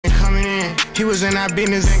He was in that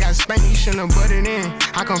business and got spanked, he shouldn't have butted in.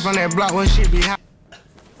 I come from that block where shit be hot.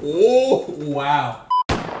 Oh, wow.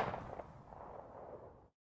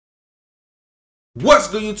 What's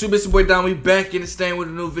good, YouTube? It's your boy Donn. We back in the stand with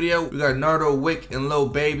a new video. We got Nardo Wick and Lil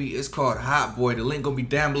Baby. It's called Hot Boy. The link gonna be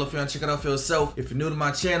down below if you wanna check it out for yourself. If you're new to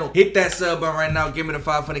my channel, hit that sub button right now. Give me the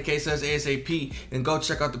 500K subs ASAP. And go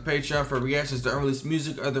check out the Patreon for reactions to unreleased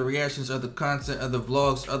music, other reactions, other content, other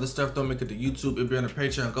vlogs, other stuff. Don't make it to YouTube. If you're on the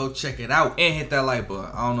Patreon, go check it out. And hit that like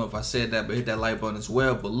button. I don't know if I said that, but hit that like button as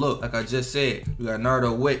well. But look, like I just said, we got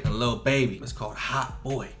Nardo Wick and Lil Baby. It's called Hot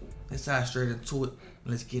Boy. Let's dive straight into it.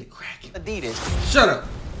 Let's get it cracking. Adidas. Shut up.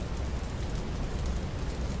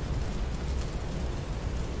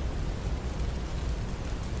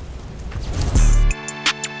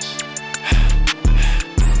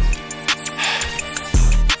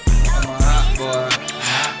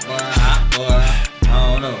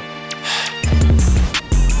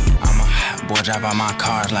 Drive out my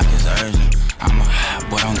cars like it's urgent. I'm a hot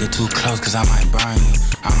boy, don't get too close cause I might burn you.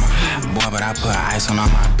 I'm a hot boy, but I put ice on all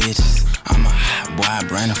my bitches. I'm a hot boy, I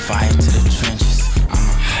bring the fire to the trenches. I'm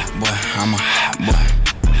a hot boy, I'm a hot boy.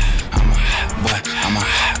 I'm a hot boy, I'm a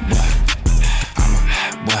hot boy. I'm a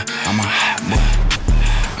hot boy, I'm a hot boy.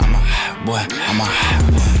 I'm a hot boy, I'm a hot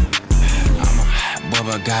boy. I'm a hot boy,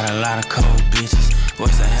 but got a lot of cold bitches.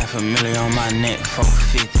 What's a $500,000 on my neck,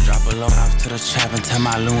 450. Drop a load off to the trap and tell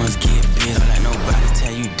my Lewins get busy. Don't let nobody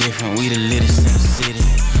tell you different, we the littest in the city.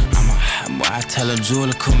 I'm a hot boy, I tell a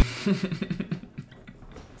jeweler come.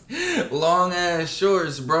 Long ass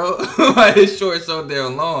shorts, bro. Why his shorts so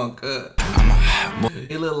damn long, cuz? I'm a hot boy.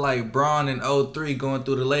 He look like Braun in 03 going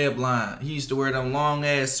through the layup line. He used to wear them long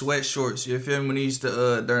ass sweat shorts. You feel me? When he used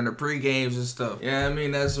to during the pre-games and stuff. Yeah, I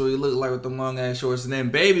mean that's what he looked like with them long ass shorts. And then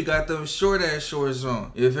Baby got them short ass shorts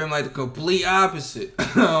on. You feel me? Like the complete opposite.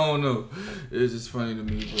 I don't know. It's just funny to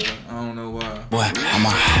me, bro. I don't know why. Boy, I'm a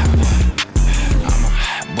hot boy. I'm a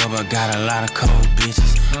hot boy, but got a lot of cold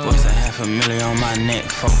bitches. What's a $500,000 on my neck,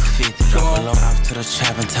 450. Drop a load off to the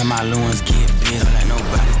trap and tell my Lewins get busy. Don't let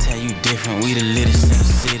nobody tell you different, we the littest in the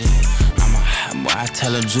city. I'm a hot boy, I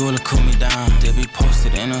tell a jeweler cool me down. They be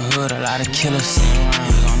posted in the hood, a lot of killers sitting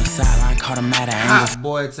around. On the sideline, caught him at an angle. Hot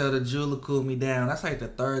boy, tell the jeweler cool me down. That's like the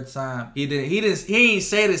third time. He ain't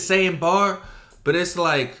say the same bar. But it's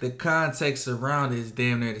like the context around it is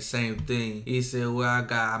damn near the same thing. He said, well,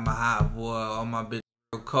 I'm a hot boy, all my bitch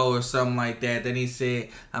cold or something like that. Then he said,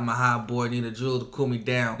 I'm a hot boy, need a jeweler to cool me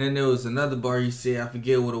down. Then there was another bar he said, I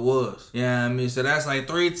forget what it was. You know what I mean? So that's like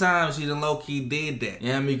 3 times he done low-key did that. You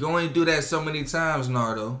know what I mean? You can only do that so many times,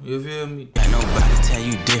 Nardo. You feel me? Let nobody tell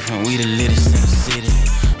you different, we the littest in the city.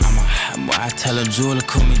 I'm a hot boy, I tell a jeweler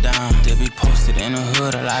cool me down. They be posted in the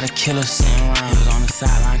hood, a lot of killers sitting around. Was on the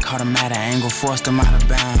sideline, caught him at an angle, forced him out of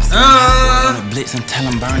bounds. Send on the blitz and tell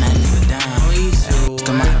him burn that nigga down. Forced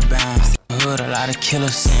him out of bounds. Hood, a lot of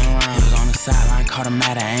killers sitting around. Was on the sideline, caught him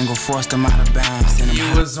at an angle, forced him out of bounds. He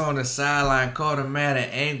was on the sideline, caught him at an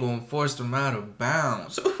angle, and forced him out of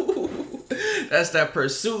bounds. That's that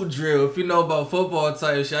pursuit drill. If you know about football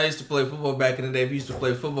type shit, I used to play football back in the day. If you used to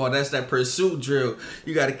play football, that's that pursuit drill.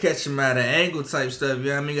 You gotta catch him at an angle type stuff. You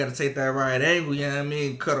know what I mean? You gotta take that right angle. You know what I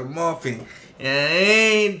mean? Cut him off and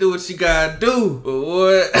ain't do what you gotta do. But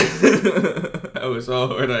what? That was so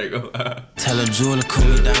hard. I ain't gonna lie. Tell a jeweler cool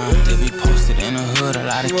me down. They be posted in the hood, a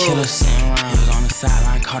lot of killers sitting around. Was on the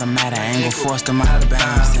sideline, caught him at an angle, forced him out of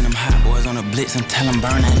bounds. Send them hot boys on the blitz and tell him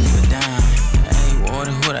burn that nigga down.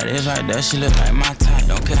 Water who that is right there, she look like my type.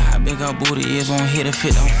 Don't care how big her booty is, won't hit if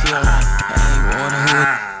it don't feel right. Hey, water who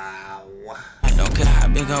don't care how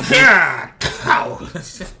big her booty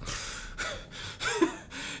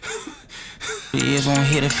is, won't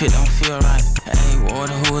hit if it don't feel right. Hey,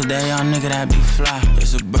 water who is that young nigga that be fly?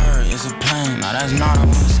 It's a bird, it's a plane, now that's not up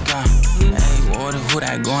on the sky. Hey, water who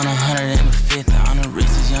that going 150? I'm the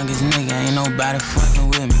richest, youngest nigga, ain't nobody fucking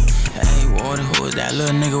with me. Hey, water who is that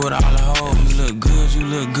little nigga with all the hoes? You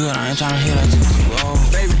look good, I ain't tryna hear that you too old.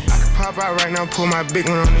 Baby, I can pop out right now, pull my big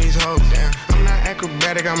one on these hoes, damn. I'm not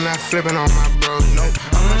acrobatic, I'm not flipping on my bros, nope.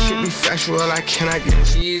 All my shit be factual, I cannot get it.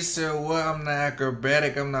 He said, what? I'm not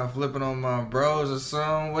acrobatic, I'm not flipping on my bros or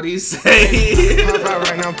something. What'd he say? Pop out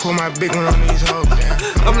right now, pull my big one on these hoes,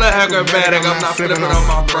 damn. I'm not acrobatic, I'm not flipping on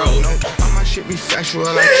my bros. Nope. All my shit be factual,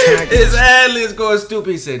 I cannot get it. His ad-libs going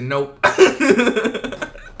stupid, he said, nope. All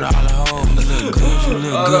the hoes, you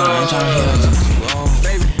look good, I ain't tryna hear that you too old.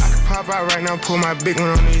 Baby, I can pop out right now, pull my big one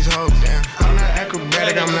on these hoes, damn. I'm not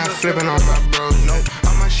acrobatic, I'm not flipping on my bros, nope.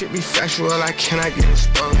 All my shit be factual, I cannot get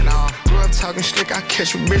exposed. Grew up talking slick, I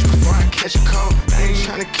catch a bitch before I catch a cold. I ain't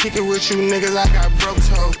tryna kick it with you niggas, I got broke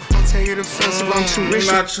toes. Don't take it offensive, I'm too rich.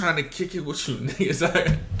 I'm not trying to kick it with you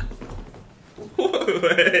niggas.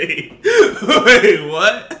 Wait,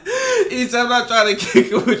 what? He said, I'm not trying to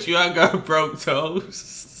kick it with you. I got broke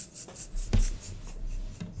toes.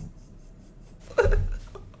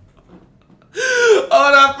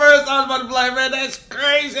 Oh, that first I was about to be like, man, that's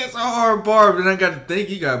crazy. That's a hard bar. But then I got to think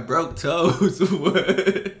he got broke toes.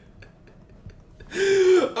 What?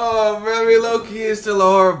 Oh, man, I mean, low-key is still a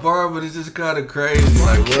hard bar, but it's just kind of crazy.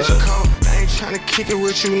 Like, what? I ain't trying to kick it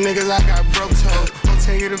with you niggas, I got broke toes. Don't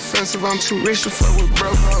take it offensive, I'm too rich to fuck with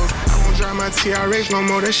broke hoes. I won't drive my TRH no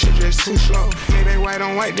more, that shit just too slow. Maybe white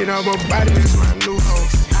on white, did all but body, that's my new hoe.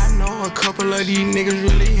 I know a couple of these niggas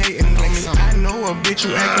really hating on me. I know a bitch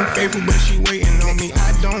who acting faithful, but she waiting on me.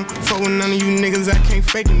 I don't fuck with none of you niggas, I can't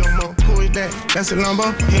fake it no more. Who is that? That's a number?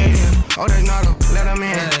 Yeah. Oh, that's Nardo, let him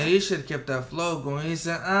in. Man, he should have kept that flow going. He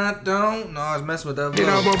said, I don't. No, I was messing with that Did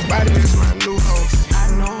all flow. but body, that's my new hoe.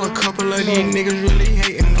 I know a couple of these niggas really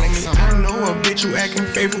hating on me. I know a bitch who acting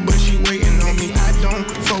faithful, but she waiting on me. I don't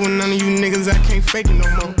fuck with none of you niggas, I can't fake it no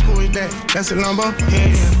more. Who is that? That's a number?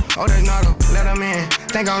 Yeah. Oh, that's Nardo, let him in.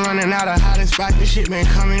 Think I'm running out of hiding spot, this shit been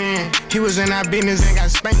coming in. He was in our business and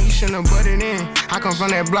got spanked, he shouldn't have butted in. I come from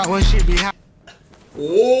that block where shit be hot.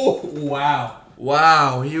 Oh, wow.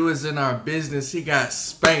 Wow, he was in our business. He got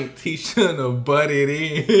spanked. He shouldn't have butted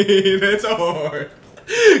in. That's hard.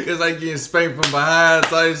 Cause like getting spanked from behind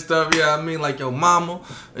type stuff, yeah, I mean like your mama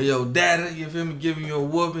or your daddy, you feel me, giving you a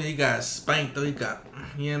whooping. He got spanked though. He got,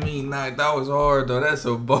 you know what I mean? Nah, that was hard though. That's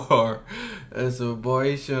a bar. That's a bar.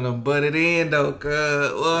 He shouldn't have butted in though.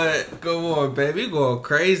 Cause what? Come on, baby, you going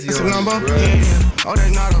crazy. That's a on number? this, bro. Yeah. Oh,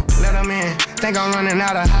 that's Nardo, let him in. Think I'm running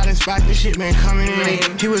out of hiding spot, this shit been coming in.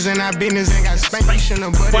 He was in our business and got spanked, he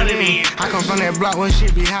shouldn't have butted in. I come from that block where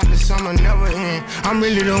shit be hot, the summer never end. I'm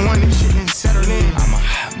really the one that shit been settled in. I'm a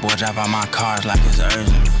hot boy, drive out my cars like it's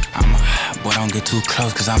urgent. I'm a hot boy, don't get too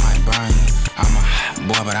close cause I might burn you. I'm a hot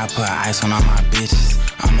boy, but I put ice on all my bitches.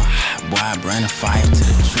 I'm a hot boy, I bring the fire to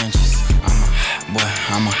the trenches. I'm a hot boy,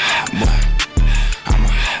 I'm a hot boy. I'm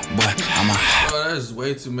a hot boy, I'm a hot boy. Bro, there's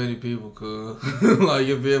way too many people, cuz. Like,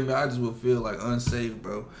 you feel me? I just would feel like unsafe,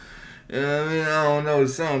 bro. You know what I mean? I don't know.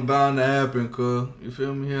 There's something bound to happen, cuz. You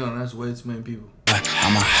feel me? Hell, that's way too many people.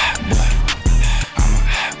 I'm a hot boy. I'm a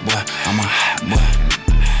hot boy. I'm a hot boy.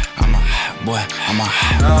 I'm a hot boy. I'm a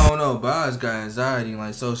hot boy. I don't know, but I just got anxiety,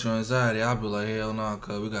 like social anxiety. I'll be like, hell no,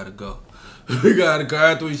 cuz, we gotta go. We gotta go.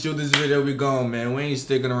 After we shoot this video, we gone, man. We ain't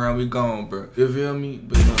sticking around, we gone, bro. You feel me?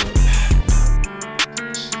 But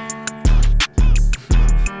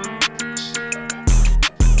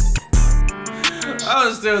I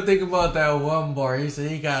was still thinking about that one bar. He said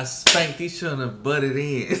he got spanked. He shouldn't have butted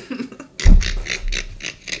in.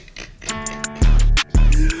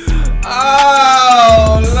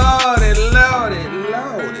 Oh, Lordy, Lordy,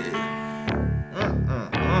 Lordy.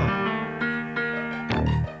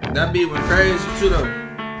 That beat went crazy too, though.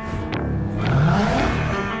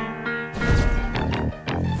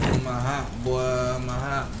 I'm a hot boy. I'm a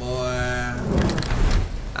hot boy.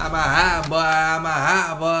 I'm a hot boy, I'm a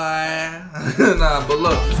hot boy. Nah, but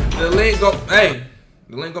look, the link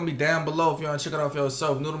gonna be down below if you wanna check it out for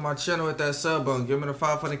yourself. New to my channel, hit that sub button, give me the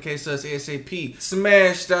 500K subs ASAP.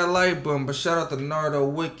 Smash that like button, but shout out to Nardo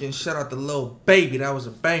Wick and shout out to Lil Baby. That was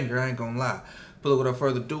a banger, I ain't gonna lie. But look, without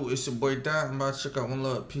further ado, it's your boy Donn. I'm about to check out one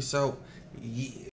love. Peace out. Yeah.